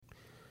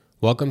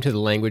Welcome to the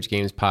Language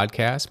Games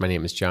Podcast. My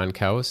name is John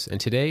Kaus, and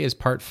today is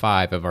part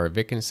 5 of our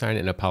Wittgenstein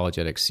and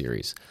Apologetics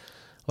series.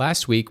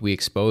 Last week, we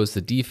exposed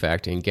the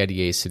defect in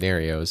Gettier's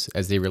scenarios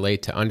as they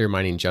relate to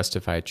undermining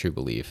justified true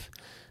belief.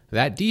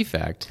 That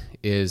defect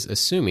is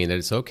assuming that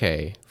it's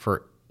okay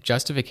for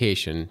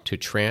justification to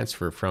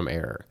transfer from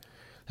error.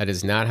 That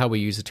is not how we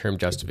use the term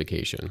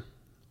justification.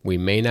 We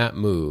may not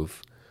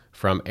move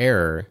from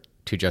error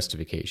to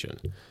justification.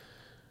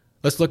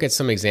 Let's look at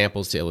some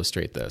examples to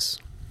illustrate this.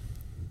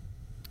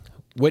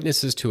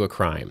 Witnesses to a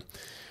crime.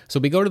 So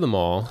we go to the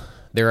mall.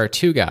 There are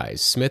two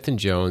guys, Smith and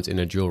Jones, in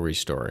a jewelry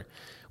store.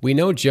 We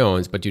know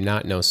Jones, but do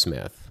not know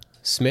Smith.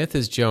 Smith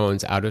is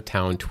Jones'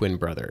 out-of-town twin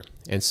brother,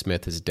 and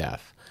Smith is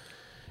deaf.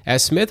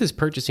 As Smith is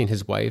purchasing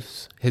his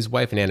wife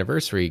an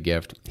anniversary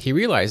gift, he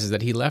realizes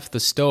that he left the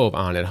stove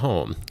on at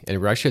home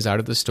and rushes out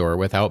of the store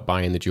without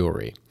buying the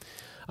jewelry.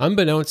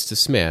 Unbeknownst to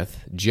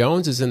Smith,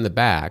 Jones is in the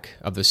back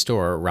of the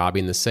store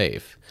robbing the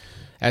safe.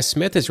 As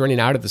Smith is running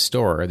out of the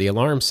store, the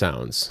alarm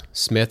sounds.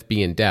 Smith,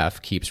 being deaf,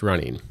 keeps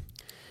running.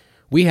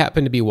 We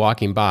happen to be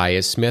walking by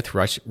as Smith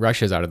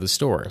rushes out of the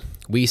store.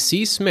 We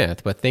see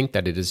Smith, but think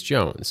that it is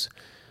Jones.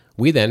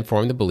 We then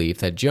form the belief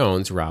that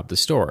Jones robbed the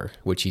store,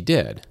 which he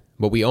did.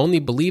 But we only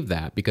believe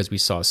that because we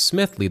saw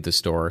Smith leave the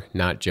store,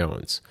 not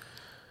Jones.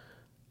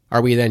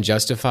 Are we then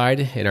justified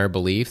in our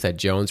belief that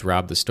Jones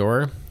robbed the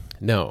store?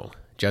 No.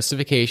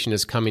 Justification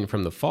is coming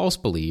from the false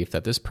belief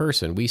that this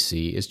person we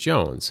see is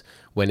Jones,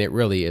 when it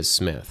really is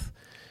Smith.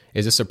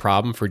 Is this a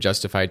problem for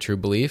justified true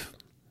belief?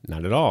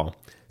 Not at all.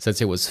 Since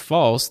it was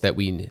false that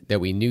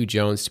we knew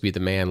Jones to be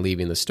the man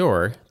leaving the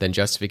store, then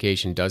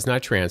justification does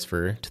not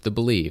transfer to the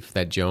belief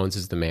that Jones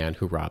is the man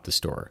who robbed the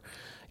store.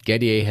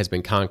 Gettier has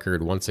been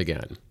conquered once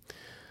again.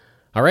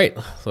 All right,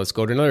 let's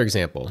go to another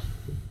example.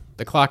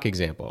 The clock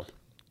example.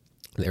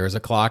 There is a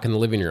clock in the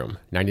living room.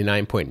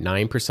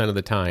 99.9% of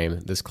the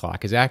time, this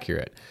clock is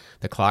accurate.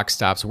 The clock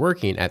stops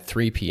working at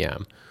 3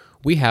 p.m.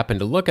 We happen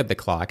to look at the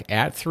clock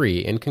at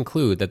 3 and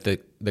conclude that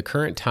the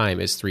current time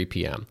is 3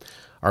 p.m.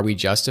 Are we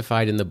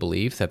justified in the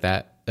belief that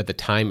the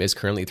time is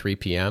currently 3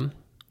 p.m.?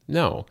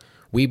 No.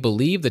 We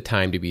believe the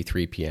time to be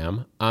 3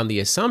 p.m. on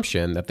the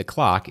assumption that the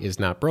clock is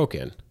not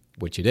broken,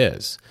 which it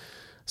is.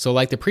 So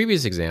like the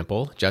previous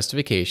example,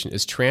 justification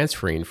is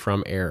transferring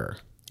from error,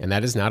 and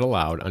that is not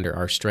allowed under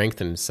our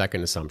strengthened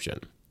second assumption.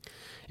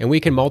 And we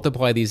can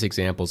multiply these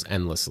examples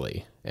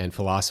endlessly, and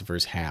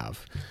philosophers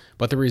have,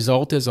 but the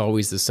result is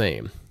always the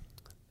same.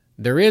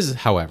 There is,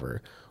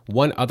 however,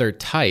 one other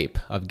type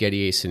of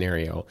Gettier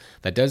scenario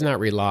that does not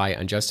rely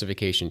on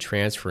justification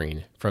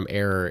transferring from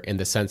error in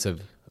the sense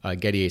of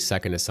Gettier's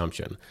second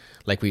assumption,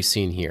 like we've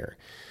seen here.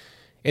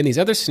 In these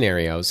other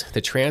scenarios,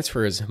 the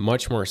transfer is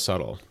much more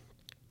subtle.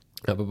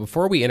 But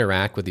before we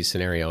interact with these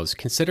scenarios,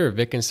 consider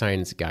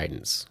Wittgenstein's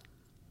guidance.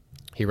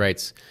 He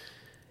writes,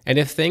 "And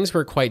if things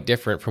were quite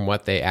different from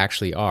what they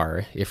actually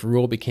are, if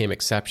rule became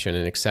exception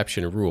and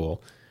exception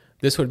rule,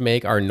 this would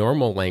make our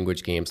normal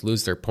language games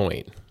lose their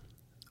point.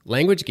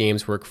 Language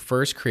games were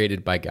first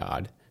created by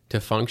God to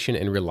function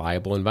in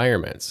reliable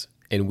environments,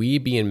 and we,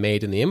 being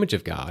made in the image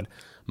of God,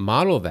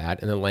 model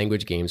that in the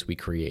language games we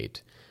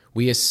create.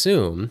 We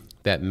assume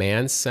that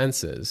man's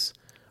senses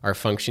are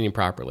functioning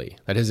properly,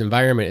 that his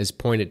environment is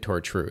pointed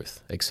toward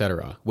truth,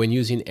 etc., when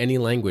using any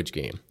language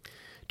game.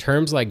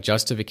 Terms like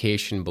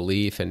justification,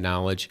 belief, and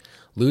knowledge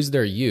lose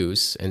their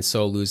use and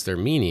so lose their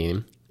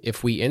meaning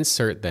if we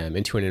insert them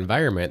into an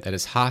environment that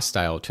is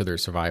hostile to their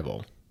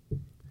survival.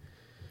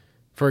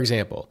 For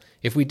example,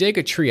 if we dig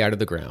a tree out of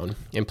the ground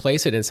and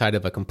place it inside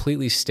of a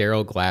completely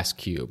sterile glass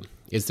cube,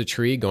 is the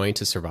tree going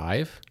to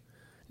survive?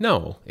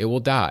 No, it will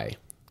die.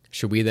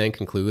 Should we then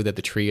conclude that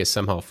the tree is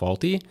somehow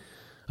faulty?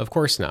 Of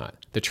course not.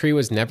 The tree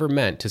was never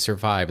meant to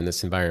survive in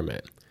this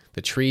environment.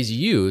 The tree's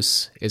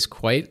use is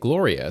quite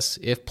glorious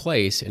if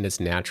placed in its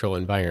natural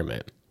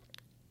environment.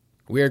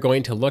 We are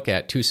going to look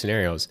at two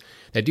scenarios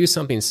that do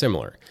something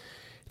similar.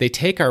 They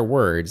take our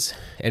words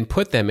and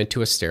put them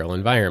into a sterile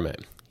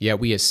environment,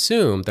 yet we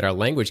assume that our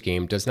language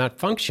game does not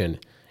function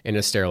in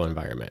a sterile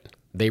environment.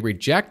 They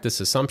reject this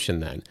assumption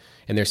then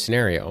in their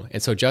scenario,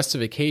 and so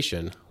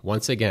justification,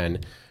 once again,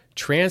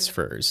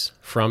 transfers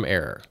from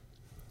error.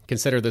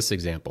 Consider this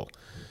example.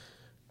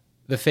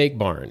 The fake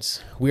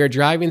barns. We are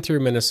driving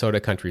through Minnesota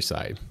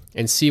countryside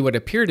and see what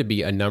appear to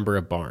be a number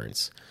of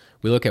barns.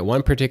 We look at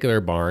one particular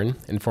barn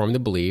and form the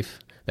belief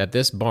that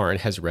this barn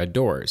has red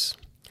doors.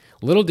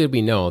 Little did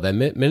we know that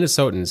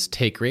Minnesotans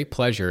take great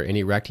pleasure in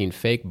erecting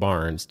fake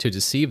barns to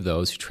deceive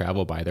those who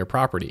travel by their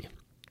property.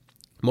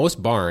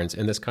 Most barns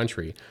in this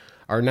country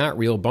are not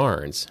real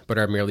barns, but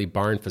are merely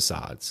barn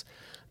facades.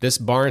 This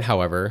barn,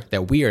 however,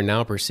 that we are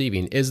now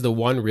perceiving is the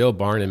one real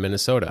barn in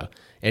Minnesota,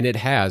 and it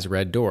has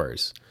red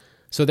doors.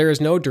 So there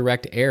is no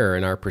direct error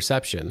in our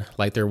perception,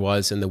 like there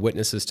was in the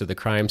witnesses to the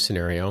crime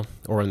scenario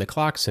or in the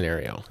clock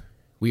scenario.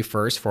 We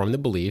first form the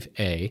belief,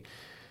 A,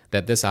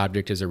 that this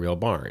object is a real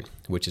barn,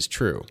 which is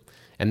true,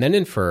 and then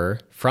infer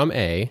from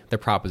A the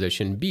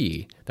proposition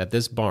B, that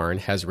this barn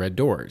has red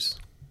doors.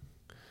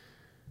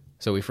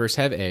 So we first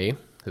have A,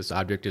 this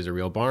object is a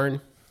real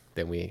barn.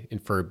 Then we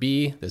infer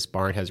B, this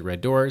barn has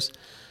red doors.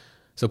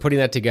 So putting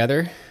that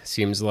together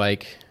seems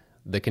like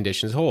the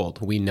conditions hold.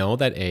 We know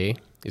that A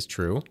is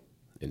true,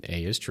 and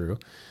A is true.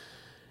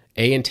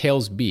 A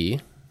entails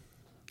B,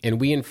 and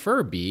we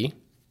infer B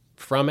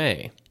from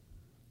A.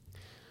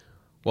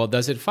 Well,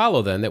 does it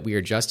follow then that we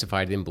are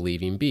justified in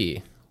believing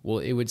B? Well,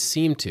 it would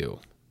seem to,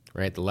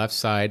 right? The left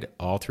side,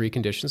 all three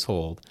conditions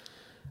hold,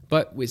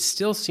 but it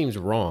still seems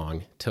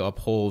wrong to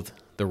uphold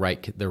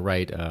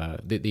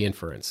the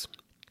inference.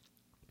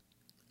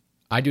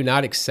 I do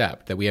not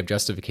accept that we have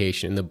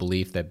justification in the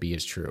belief that B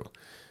is true,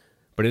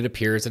 but it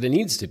appears that it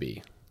needs to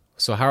be.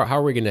 So how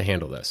are we going to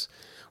handle this?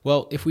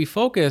 Well, if we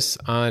focus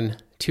on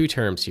two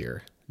terms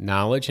here,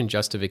 knowledge and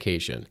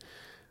justification,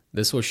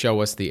 this will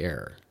show us the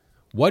error.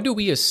 What do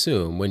we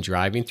assume when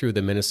driving through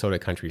the Minnesota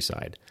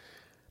countryside?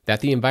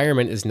 That the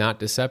environment is not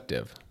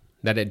deceptive,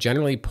 that it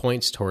generally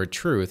points toward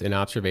truth in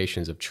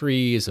observations of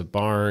trees, of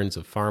barns,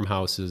 of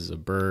farmhouses,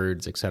 of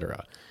birds,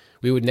 etc.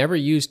 We would never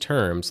use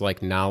terms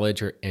like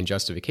knowledge and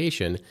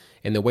justification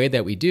in the way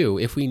that we do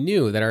if we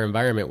knew that our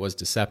environment was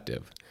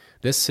deceptive.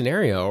 This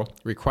scenario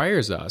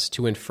requires us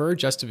to infer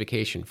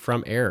justification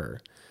from error,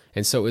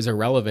 and so is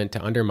irrelevant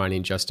to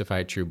undermining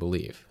justified true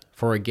belief.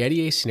 For a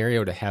Gettier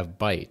scenario to have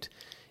bite,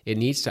 it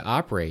needs to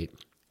operate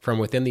from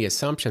within the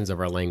assumptions of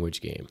our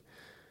language game.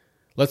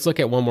 Let's look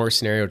at one more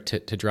scenario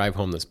to drive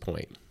home this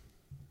point.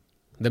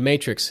 The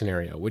matrix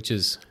scenario, which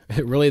is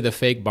really the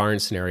fake barn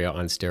scenario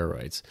on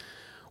steroids.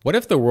 What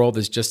if the world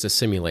is just a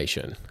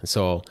simulation?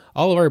 So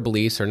all of our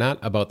beliefs are not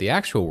about the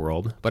actual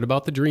world, but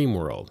about the dream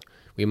world.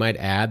 We might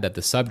add that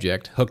the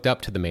subject hooked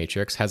up to the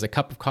matrix has a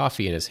cup of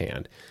coffee in his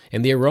hand,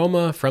 and the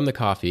aroma from the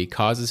coffee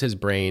causes his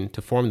brain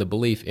to form the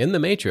belief in the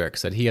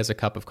matrix that he has a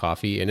cup of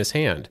coffee in his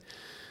hand.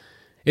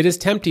 It is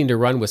tempting to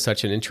run with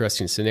such an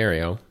interesting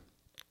scenario,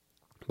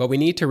 but we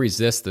need to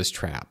resist this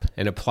trap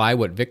and apply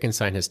what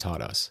Wittgenstein has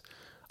taught us.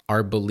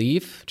 Are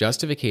belief,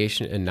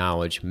 justification, and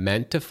knowledge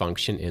meant to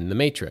function in the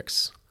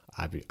matrix?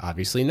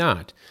 Obviously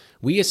not.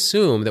 We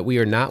assume that we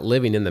are not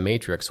living in the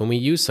matrix when we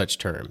use such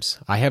terms.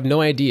 I have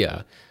no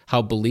idea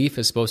how belief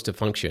is supposed to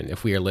function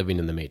if we are living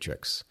in the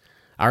matrix.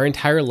 Our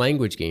entire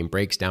language game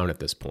breaks down at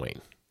this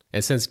point.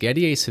 And since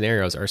Gettier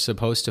scenarios are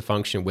supposed to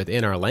function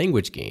within our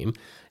language game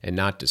and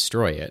not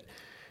destroy it,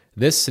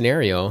 this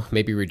scenario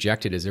may be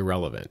rejected as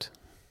irrelevant.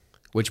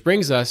 Which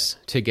brings us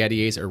to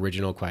Gettier's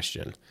original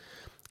question.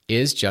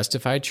 Is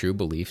justified true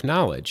belief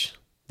knowledge?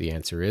 The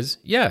answer is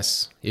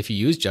yes. If you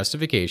use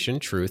justification,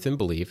 truth, and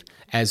belief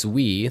as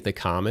we, the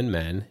common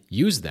men,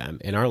 use them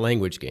in our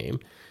language game,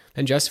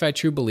 then justified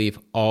true belief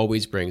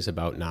always brings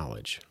about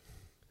knowledge.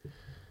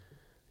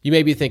 You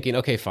may be thinking,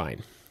 okay,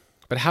 fine,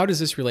 but how does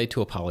this relate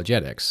to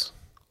apologetics?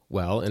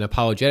 Well, in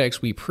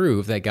apologetics, we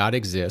prove that God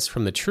exists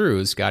from the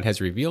truths God has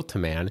revealed to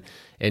man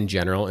in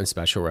general and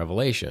special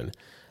revelation.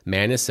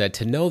 Man is said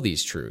to know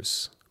these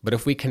truths. But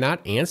if we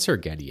cannot answer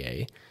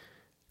Gettier,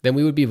 then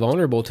we would be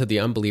vulnerable to the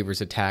unbeliever's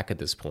attack at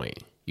this point.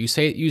 You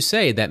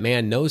say that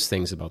man knows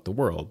things about the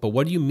world, but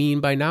what do you mean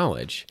by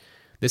knowledge?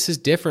 This is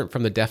different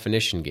from the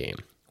definition game.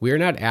 We are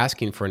not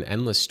asking for an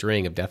endless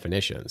string of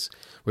definitions.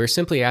 We are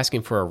simply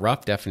asking for a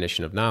rough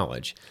definition of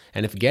knowledge.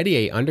 And if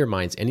Gettier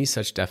undermines any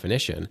such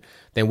definition,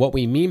 then what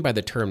we mean by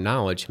the term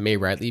knowledge may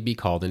rightly be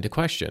called into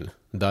question,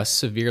 thus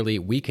severely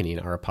weakening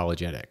our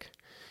apologetic.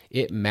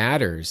 It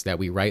matters that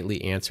we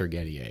rightly answer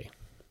Gettier.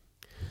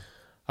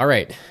 All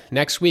right,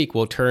 next week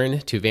we'll turn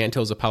to Van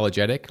Til's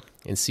apologetic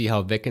and see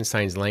how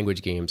Wittgenstein's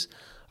language games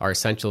are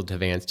essential to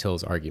Van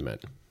Til's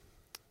argument.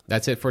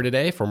 That's it for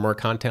today. For more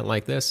content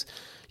like this,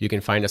 you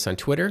can find us on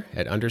Twitter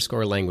at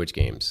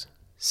 _languagegames.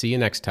 See you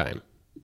next time.